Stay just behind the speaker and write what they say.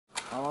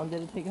How long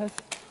did it take us?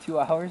 2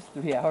 hours?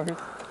 3 hours?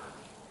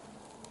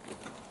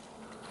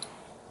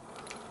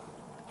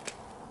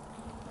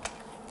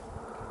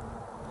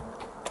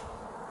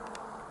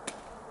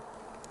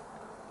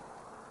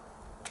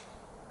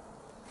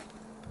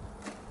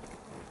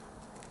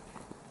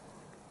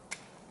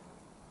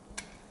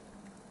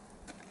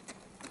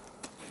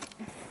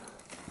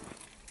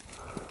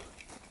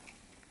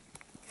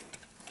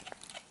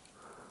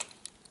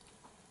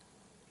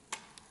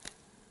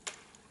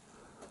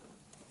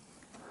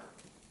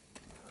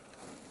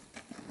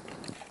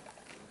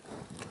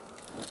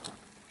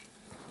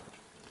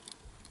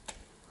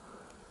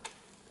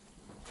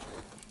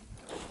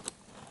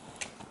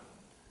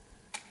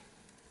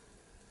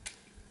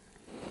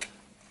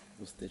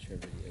 We'll stitch our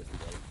videos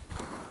together.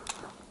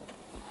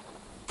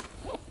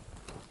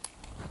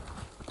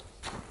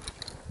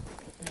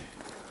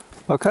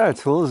 What kind of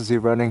tools is he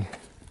running?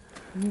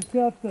 He's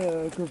got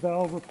the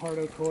Gravel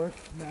Repardo Torque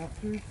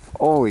Masters.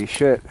 Holy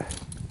shit.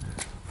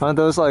 Aren't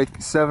those like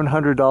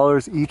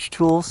 $700 each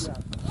tools? Yeah.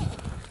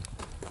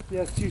 He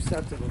has 2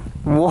 sets of them.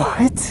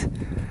 What?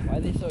 Why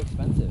are they so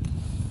expensive?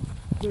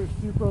 They're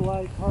super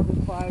light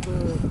carbon fiber,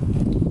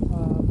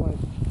 like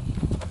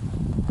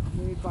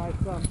made by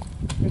some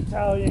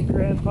Italian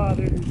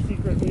grandfather who's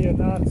secretly a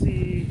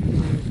Nazi.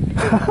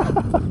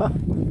 A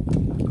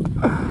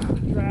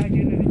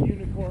dragon and a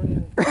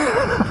unicorn.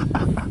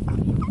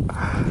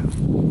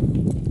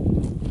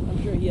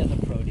 I'm sure he has a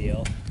pro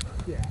deal.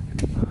 Yeah.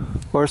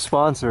 Or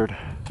sponsored.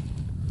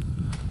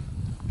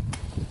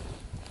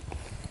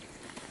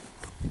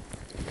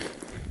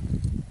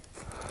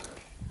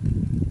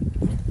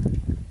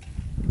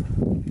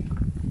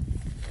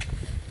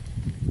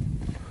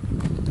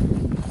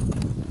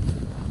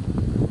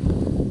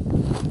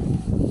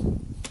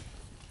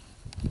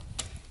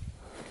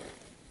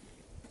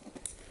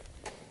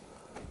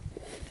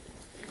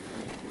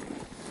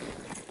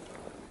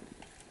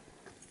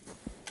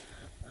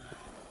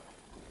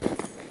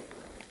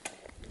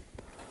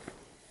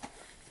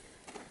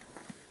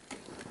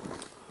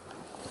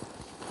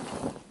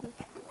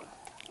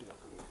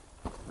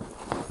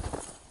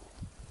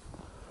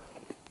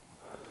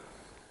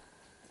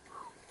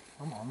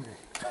 I'm hungry.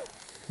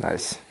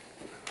 Nice.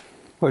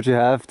 What'd you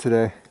have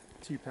today?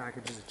 2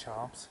 packages of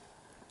chomps.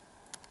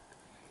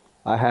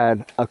 I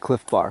had a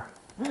Cliff Bar.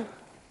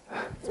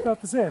 It's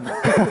about the same.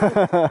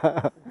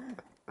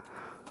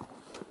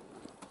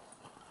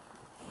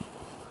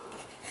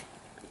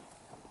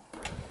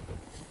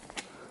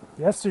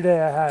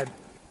 Yesterday I had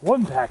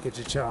 1 package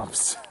of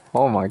chomps.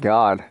 Oh my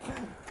god.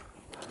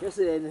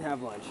 Yesterday I didn't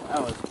have lunch. I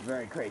was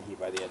very cranky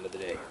by the end of the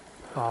day.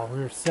 Oh, we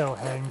were so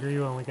hangry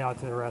when we got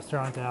to the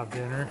restaurant to have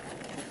dinner.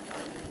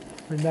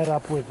 We met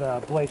up with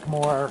Blake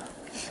Moore,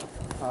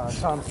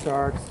 Tom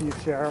Stark, Steve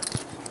Sheriff.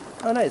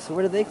 Oh nice, so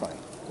where did they climb?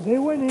 They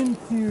went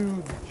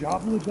into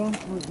Jabla Dunk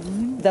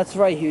Ravine. That's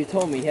right, he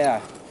told me, yeah.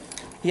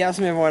 He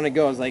asked me if I wanted to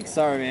go. I was like,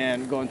 sorry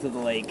man, I'm going to the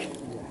lake.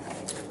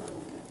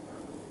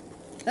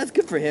 That's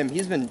good for him.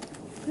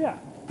 Yeah,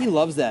 He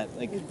loves that.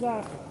 Like,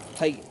 exactly.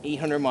 hike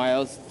 800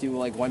 miles, do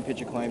like 1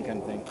 pitch of climb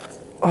kind of thing.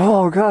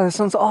 Oh god, that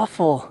sounds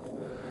awful.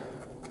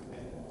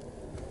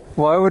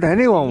 Why would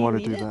anyone want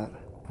to do need it? that?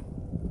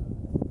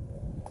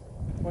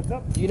 What's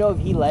up? Do you know if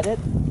he let it?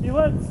 He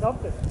let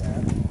something,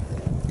 man.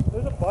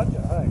 There's a bunch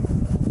of hikes.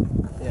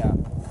 Yeah.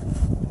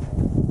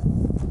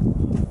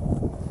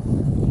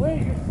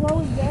 Wait, you're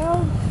slowing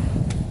down?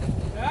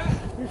 Yeah?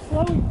 You're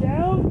slowing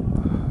down?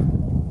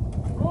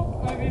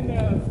 Oh, I mean, I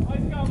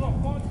got a little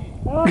funky.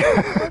 Oh, I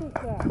noticed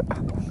that.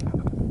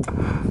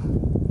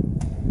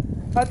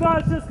 I thought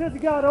it's just because you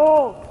got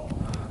old.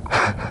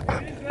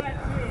 It is that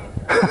too.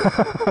 You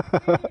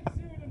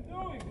can see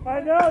what I'm doing. I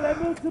know,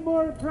 that makes it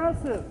more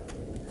impressive.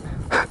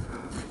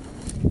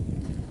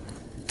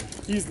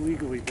 He's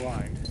legally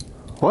blind.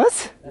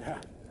 What? Yeah.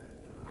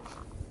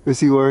 Is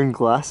he wearing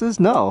glasses?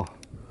 No.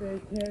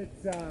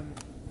 It's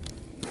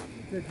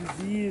the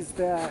disease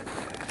that,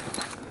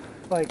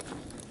 like,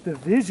 the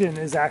vision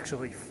is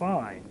actually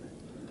fine.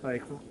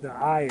 Like, the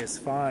eye is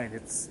fine.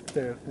 It's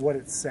what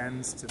it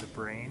sends to the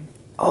brain.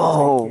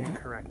 Oh. You can't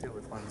correct it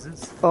with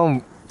lenses.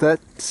 That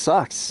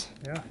sucks.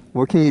 Yeah,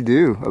 What can you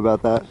do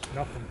about that?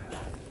 nothing.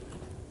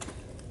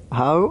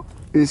 How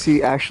is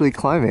he actually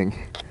climbing?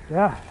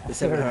 Yeah, The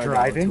instead of $700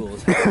 driving.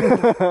 tools.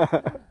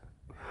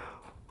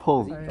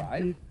 Holy. Does he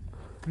drive?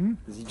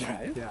 Does he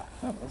drive? Yeah.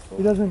 Oh, that's cool.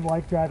 He doesn't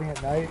like driving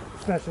at night,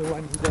 especially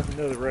when he doesn't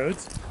know the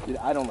roads. Dude,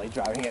 I don't like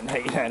driving at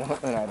night. I don't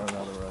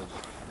know the roads.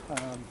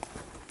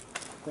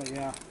 But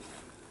yeah.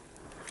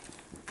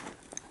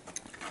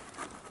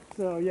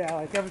 So yeah,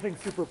 like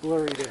everything's super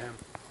blurry to him.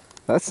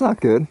 That's not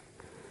good.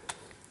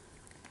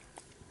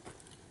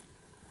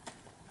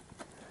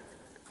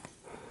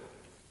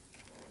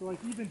 So like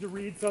even to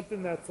read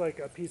something that's like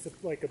a piece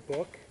of like a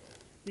book,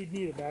 he'd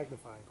need a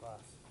magnifying glass.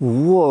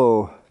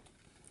 Whoa.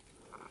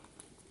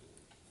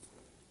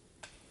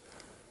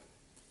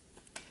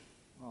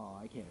 Oh,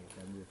 I can't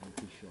extend this. I'm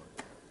too short.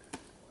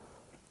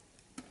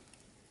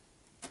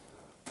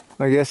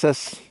 I guess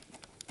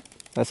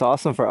that's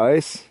awesome for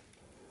ice.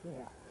 Yeah.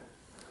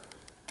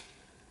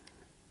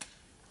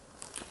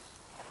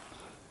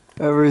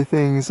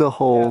 Everything's a Yeah,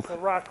 hold. so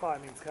rock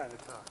climbing's kind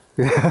of tough.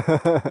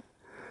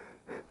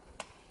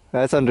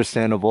 That's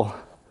understandable.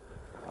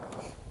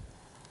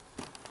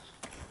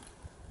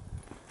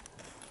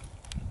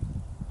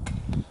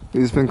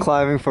 He's been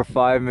climbing for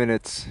 5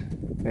 minutes.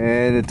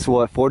 And it's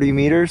what, 40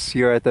 meters?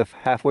 You're at the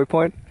halfway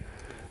point?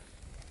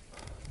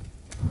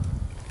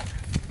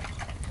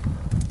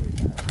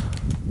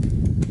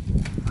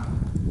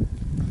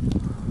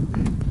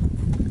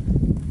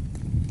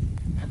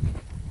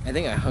 I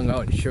think I hung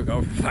out and shook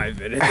out for 5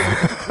 minutes.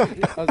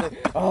 I was like,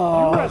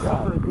 oh. You rested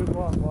for a good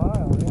long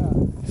while, yeah.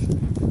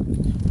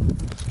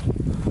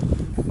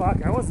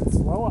 Fuck, I wasn't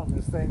slow on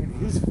this thing and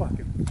he's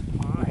fucking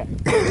high.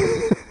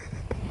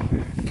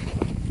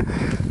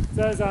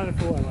 So I was on it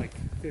for what, like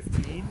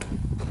 15,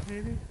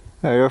 maybe?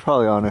 Yeah, you're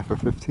probably on it for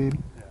 15. Yeah.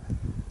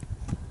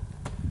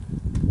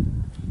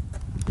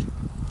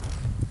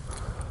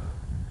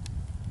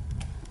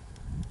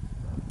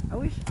 I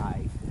wish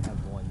I could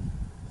have one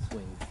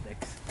swing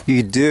sticks.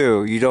 You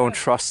do, you don't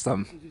trust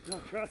them. You just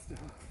don't trust him.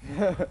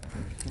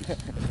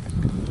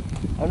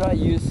 I'm not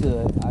used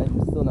to it.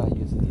 I'm still not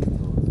used to these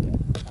tools yet.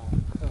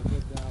 So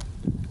good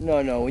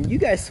now. No, when you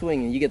guys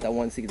swing and you get that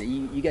one stick,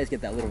 you guys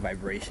get that little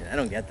vibration. I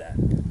don't get that.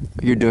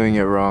 You're doing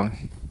it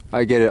wrong.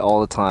 I get it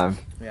all the time.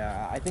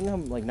 Yeah, I think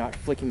I'm like not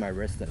flicking my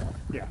wrist enough.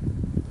 Yeah.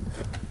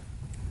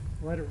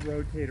 Let it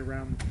rotate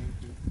around the pinky.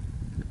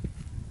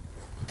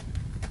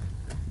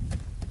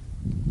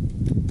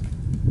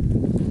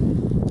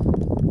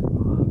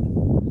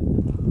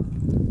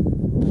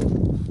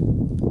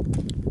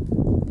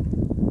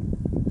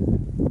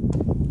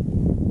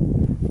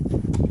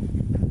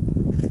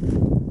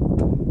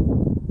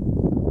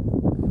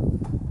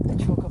 I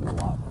choke up a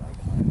lot when I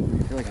climb.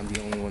 I feel like I'm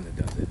the only one that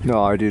does it.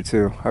 No, I do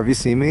too. Have you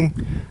seen me?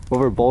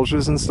 Over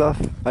bulges and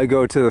stuff? I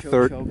go to the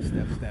third. Choke,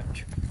 step.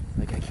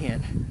 Like I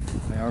can't.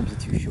 My arms are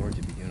too short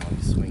to be doing all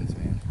these swings,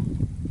 man.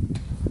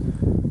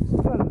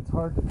 Sometimes it's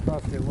hard to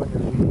trust it when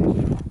you're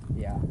leading.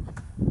 Yeah.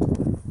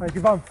 Like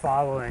if I'm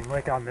following,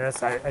 like on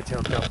this, I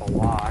choke up a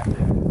lot.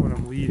 When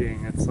I'm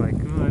leading, it's like,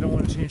 oh, I don't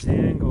want to change the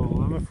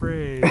angle. I'm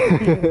afraid.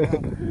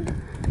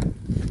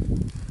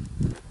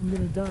 I'm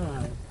gonna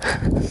die.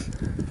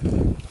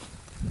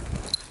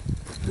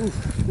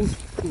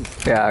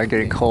 Yeah, I'm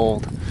getting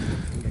cold.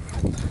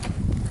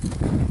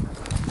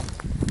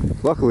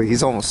 Luckily,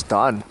 he's almost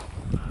done.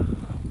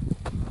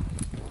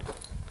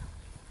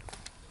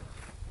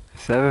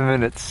 7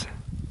 minutes.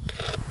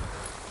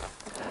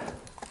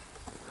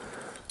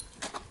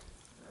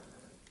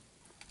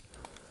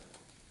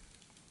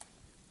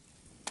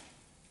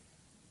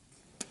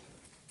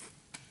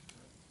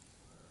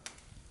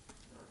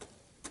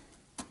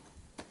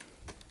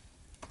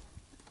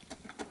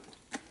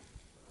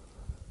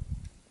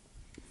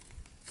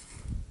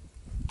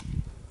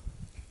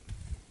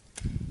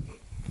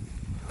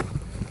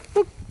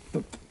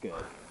 Good.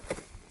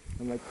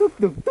 I'm like, doop,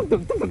 doop, doop,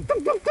 doop, doop,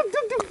 doop,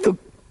 doop, doop,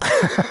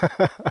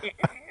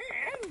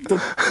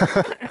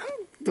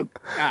 doop.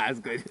 Ah, that's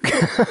good.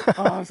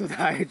 Oh, I'm so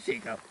tired.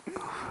 Shake up.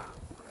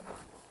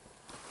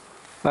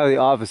 I have the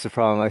opposite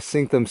problem. I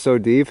sink them so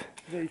deep.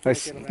 Yeah, you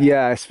can't get 'em out.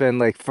 Yeah, I spend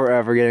like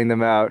forever getting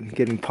them out,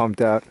 getting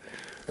pumped out.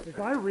 If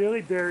I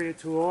really bury a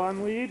tool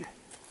on lead,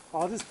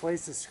 I'll just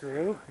place a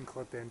screw and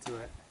clip into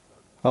it.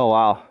 Oh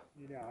wow.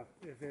 You know,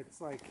 if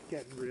it's like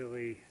getting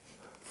really,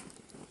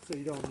 so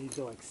you don't need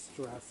to like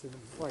stress and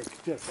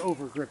like just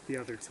over grip the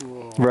other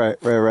tool. Right.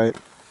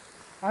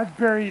 I've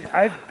buried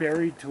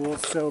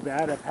tools so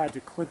bad I've had to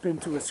clip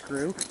into a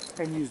screw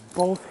and use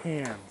both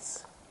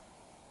hands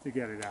to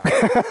get it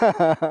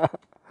out.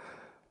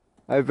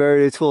 I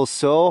buried a tool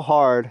so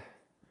hard,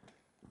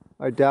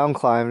 I down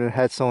climbed and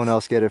had someone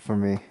else get it for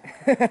me.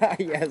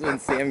 Yeah, that's when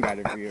Sam got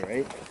it for you,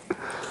 right?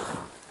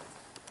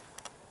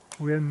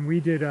 When we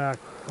did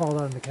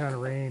Called on the Count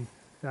of Rain,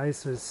 the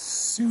ice was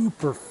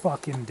super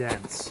fucking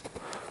dense.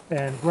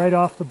 And right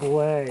off the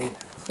belay,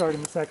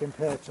 starting the second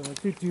pitch, I'm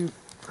like, doo-doo,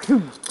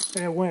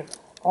 and it went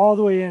all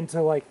the way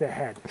into like the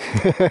head.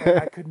 And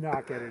I could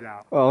not get it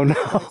out. Oh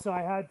no. So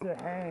I had to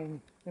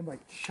hang and like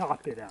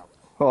chop it out.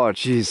 Oh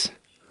jeez.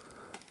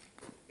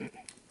 That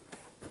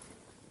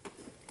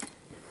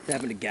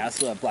happened to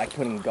Gaskell at Black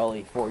Pudding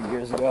Gully 4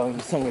 years ago. And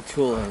he sung a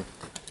tool and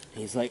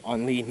he's like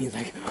on lead and he's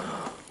like,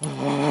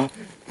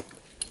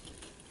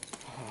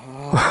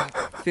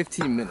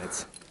 15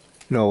 minutes.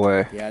 No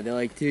way. Yeah, they're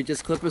like, dude,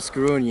 just clip a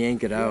screw and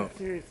yank it out. Yeah,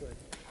 seriously.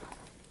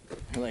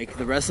 Like,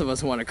 the rest of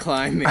us want to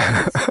climb,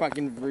 man. It's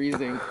fucking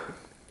freezing.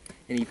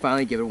 And he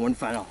finally gave it one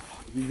final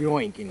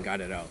yoink and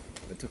got it out.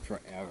 It took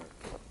forever.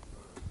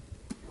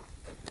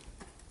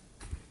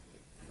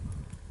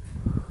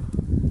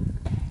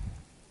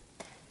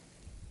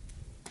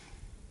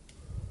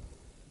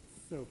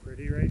 So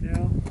pretty right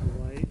now. The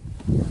light.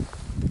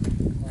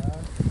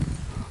 Cloud.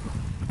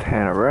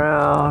 Pan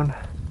around.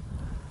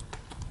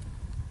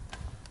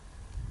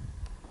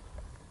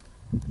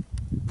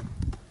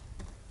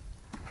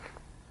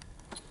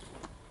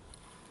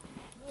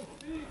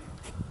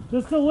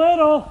 Just a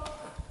little.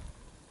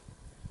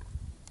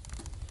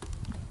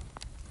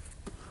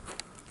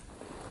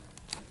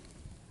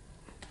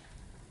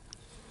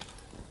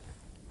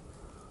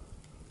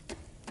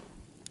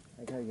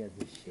 gotta get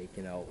this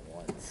shaken out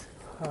once.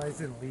 Oh,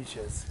 he's in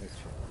leashes. That's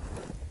true.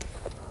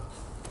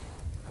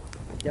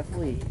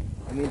 Definitely,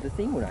 I mean, the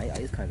thing when I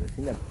ice climb, the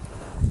thing that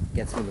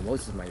gets me the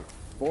most is my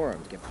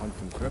forearms get pumped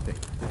from gripping.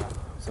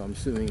 So I'm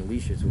assuming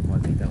leashes would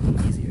want to make that a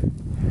little easier.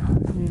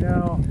 You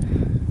know,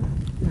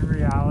 in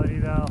reality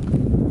though,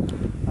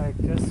 like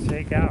just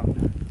shake out.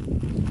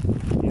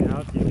 You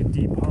know, you can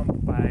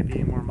de-pump by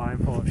being more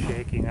mindful of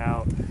shaking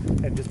out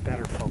and just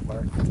better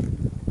footwork.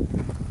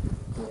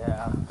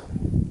 Yeah.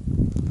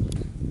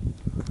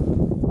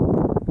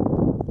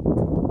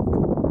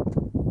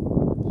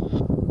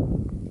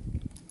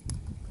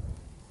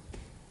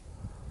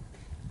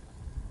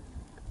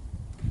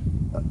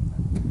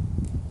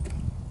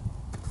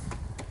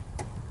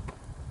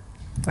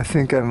 I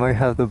think I might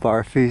have the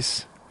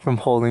barfies from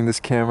holding this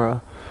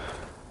camera.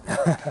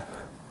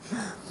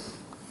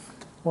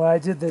 Well, I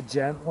did the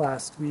gent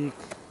last week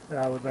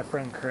with my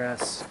friend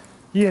Chris.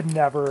 He had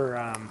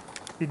never,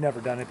 he'd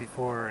never done it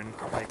before, and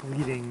like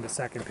leading the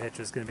second pitch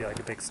was going to be like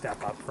a big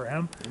step up for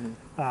him.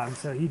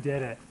 So he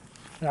did it,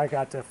 and I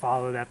got to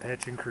follow that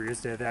pitch and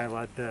cruised it. Then I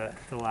led the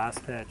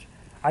last pitch.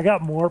 I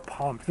got more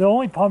pumped. The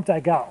only pumped I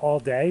got all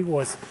day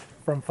was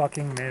from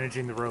fucking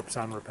managing the ropes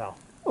on rappel.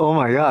 Oh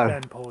my god.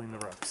 And pulling the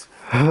ropes.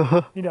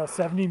 You know,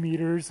 70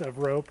 meters of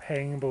rope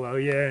hanging below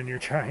you, and you're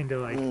trying to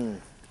like.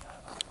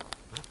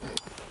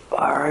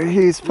 Alright,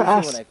 he's Usually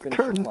past when I finish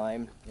curtain. the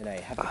climb and I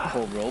have to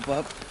pull rope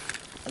up,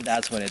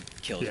 that's when it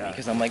kills me Yeah.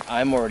 because I'm like,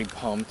 I'm already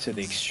pumped to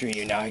the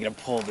extreme. Now I gotta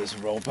pull this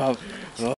rope up.